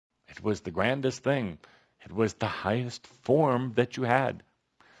It was the grandest thing. It was the highest form that you had.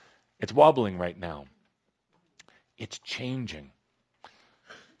 It's wobbling right now. It's changing.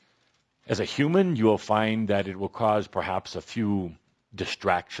 As a human, you will find that it will cause perhaps a few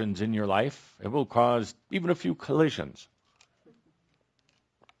distractions in your life. It will cause even a few collisions.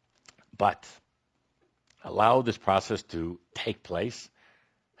 But allow this process to take place,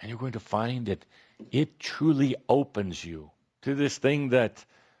 and you're going to find that it truly opens you to this thing that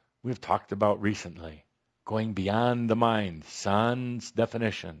we've talked about recently, going beyond the mind, sans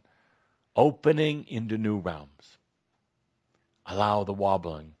definition, opening into new realms. Allow the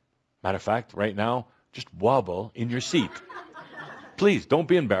wobbling. Matter of fact, right now, just wobble in your seat. Please, don't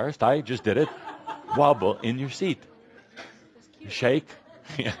be embarrassed. I just did it. Wobble in your seat. Shake.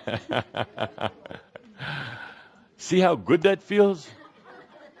 See how good that feels?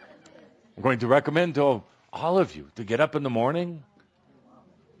 I'm going to recommend to all of you to get up in the morning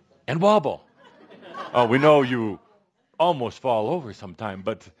and wobble. Oh, we know you almost fall over sometime,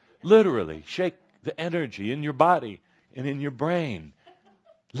 but literally shake the energy in your body and in your brain.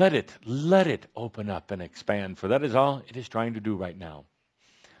 Let it open up and expand, for that is all it is trying to do right now.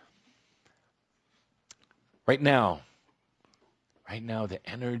 Right now, the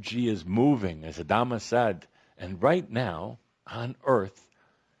energy is moving, as Adama said, and right now, on Earth,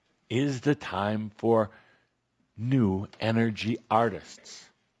 is the time for new energy artists.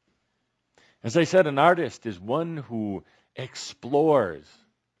 As I said, an artist is one who explores.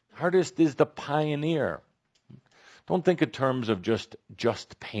 Artist is the pioneer. Don't think in terms of just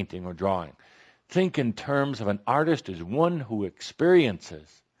painting or drawing. Think in terms of an artist as one who experiences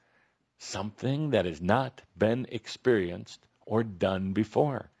something that has not been experienced or done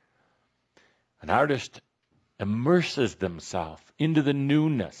before. An artist immerses themselves into the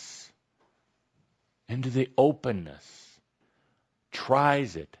newness, into the openness,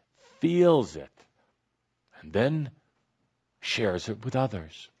 tries it, feels it, and then shares it with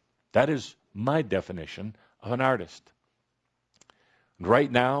others. That is my definition of an artist. And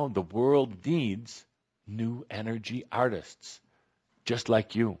right now, the world needs new energy artists, just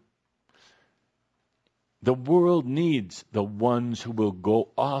like you. The world needs the ones who will go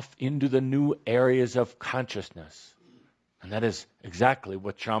off into the new areas of consciousness. And that is exactly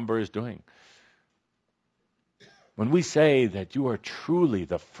what Chamber is doing. When we say that you are truly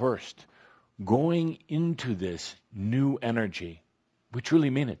the first going into this new energy, we truly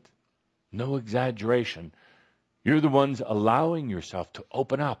mean it. No exaggeration. You're the ones allowing yourself to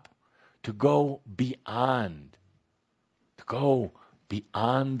open up, to go beyond,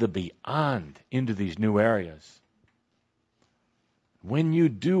 the beyond into these new areas. When you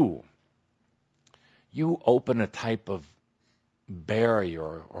do, you open a type of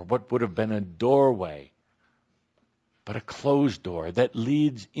barrier or what would have been a doorway, but a closed door that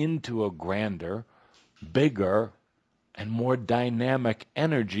leads into a grander, bigger, and more dynamic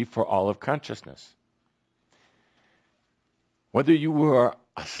energy for all of consciousness. Whether you are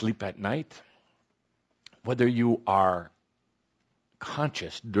asleep at night, whether you are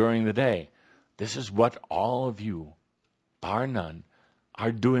conscious during the day, this is what all of you, bar none,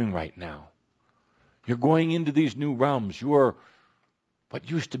 are doing right now. You're going into these new realms.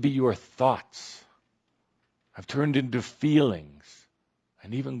 What used to be your thoughts have turned into feelings,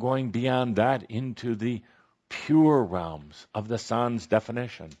 and even going beyond that into the pure realms of the sans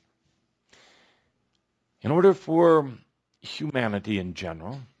definition. In order for humanity in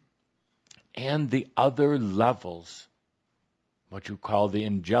general and the other levels, what you call the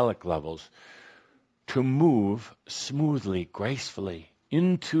angelic levels, to move smoothly, gracefully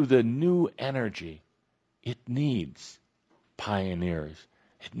into the new energy, it needs pioneers.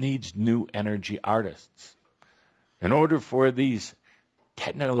 It needs new energy artists. In order for these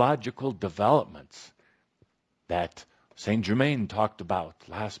technological developments that Saint Germain talked about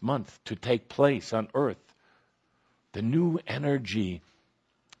last month to take place on Earth, the new energy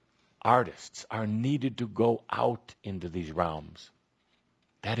artists are needed to go out into these realms.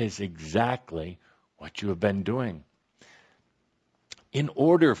 That is exactly what you have been doing. In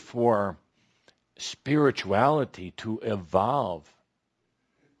order for spirituality to evolve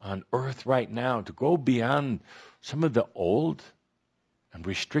on Earth right now, to go beyond some of the old and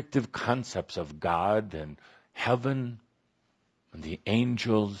restrictive concepts of God and heaven and the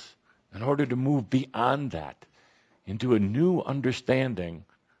angels, in order to move beyond that into a new understanding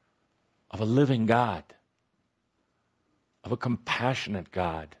of a living God, of a compassionate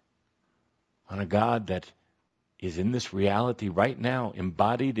God, on a God that is in this reality right now,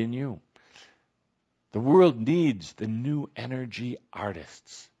 embodied in you. The world needs the new energy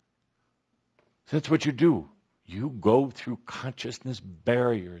artists. So that's what you do. You go through consciousness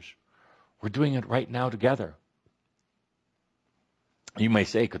barriers We're doing it right now together. You may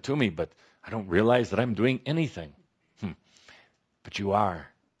say, Kutumi, but I don't realize that I'm doing anything. But you are.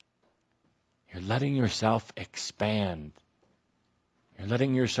 You're letting yourself expand. You're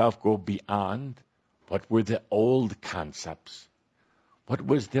letting yourself go beyond what were the old concepts. What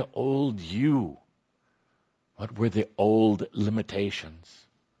was the old you? What were the old limitations?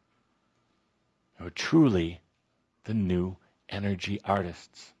 You're truly the new energy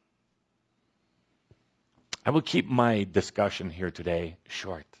artists. I will keep my discussion here today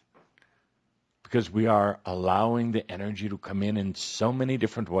short because we are allowing the energy to come in so many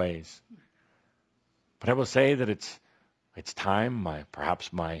different ways. But I will say that it's time,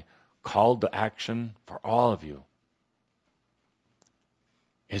 perhaps my call to action for all of you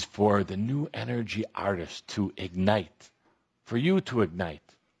is for the new energy artist to ignite, for you to ignite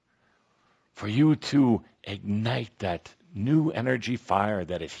that new energy fire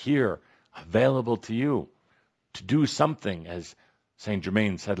that is here, available to you, to do something, as St.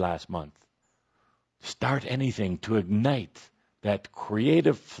 Germain said last month. Start anything to ignite that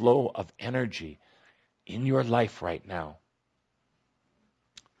creative flow of energy in your life right now.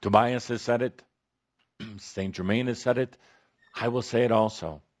 Tobias has said it. St. Germain has said it. I will say it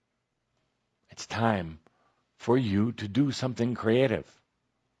also. It's time for you to do something creative.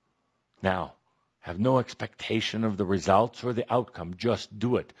 Now, have no expectation of the results or the outcome. Just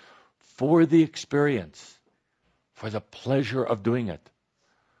do it for the experience, for the pleasure of doing it.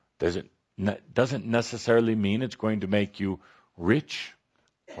 Doesn't necessarily mean it's going to make you rich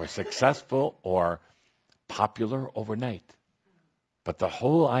or successful or popular overnight. But the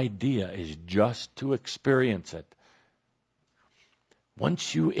whole idea is just to experience it.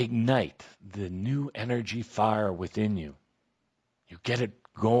 Once you ignite the new energy fire within you, you get it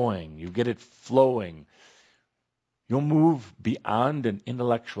going, you get it flowing, you'll move beyond an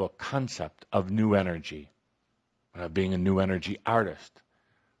intellectual concept of new energy, of being a new energy artist.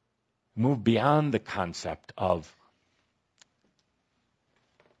 Move beyond the concept of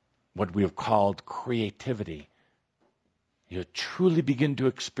what we have called creativity. You truly begin to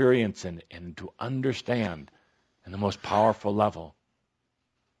experience and to understand in the most powerful level.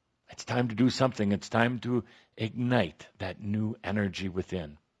 It's time to do something. It's time to ignite that new energy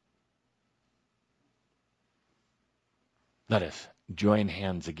within. Let us join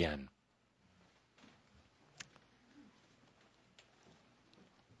hands again.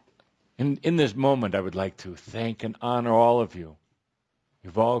 In this moment, I would like to thank and honor all of you.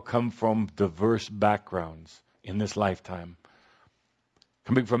 You've all come from diverse backgrounds in this lifetime,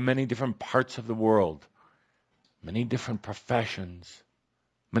 coming from many different parts of the world, many different professions,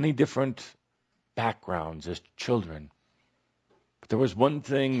 many different backgrounds as children. But there was one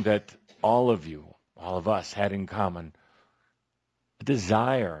thing that all of you, all of us had in common, a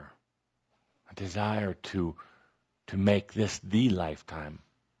desire to make this the lifetime,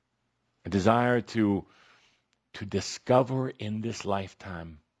 a desire to discover in this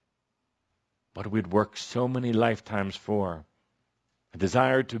lifetime what we'd worked so many lifetimes for, a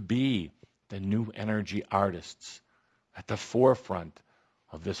desire to be the new energy artists at the forefront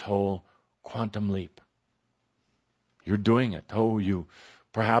of this whole quantum leap. You're doing it.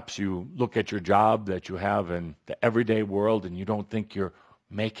 Perhaps you look at your job that you have in the everyday world and you don't think you're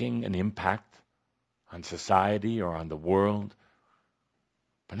making an impact on society or on the world.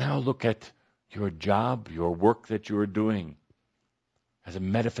 But now look at your job, your work that you are doing as a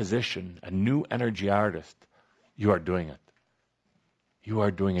metaphysician, a new energy artist. You are doing it. You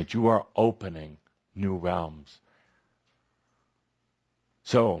are doing it. You are opening new realms.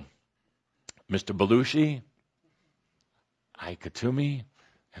 So, Mr. Belushi, Kutumi,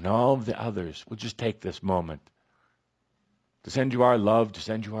 and all of the others, we'll just take this moment to send you our love, to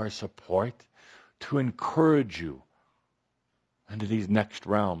send you our support, to encourage you into these next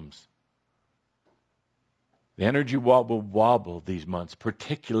realms. The energy will wobble these months,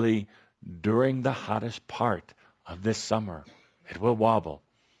 particularly during the hottest part of this summer. It will wobble.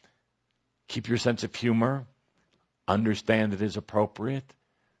 Keep your sense of humor. Understand it is appropriate.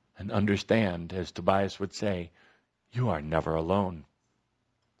 And understand, as Tobias would say, you are never alone.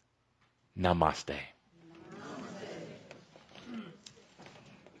 Namaste.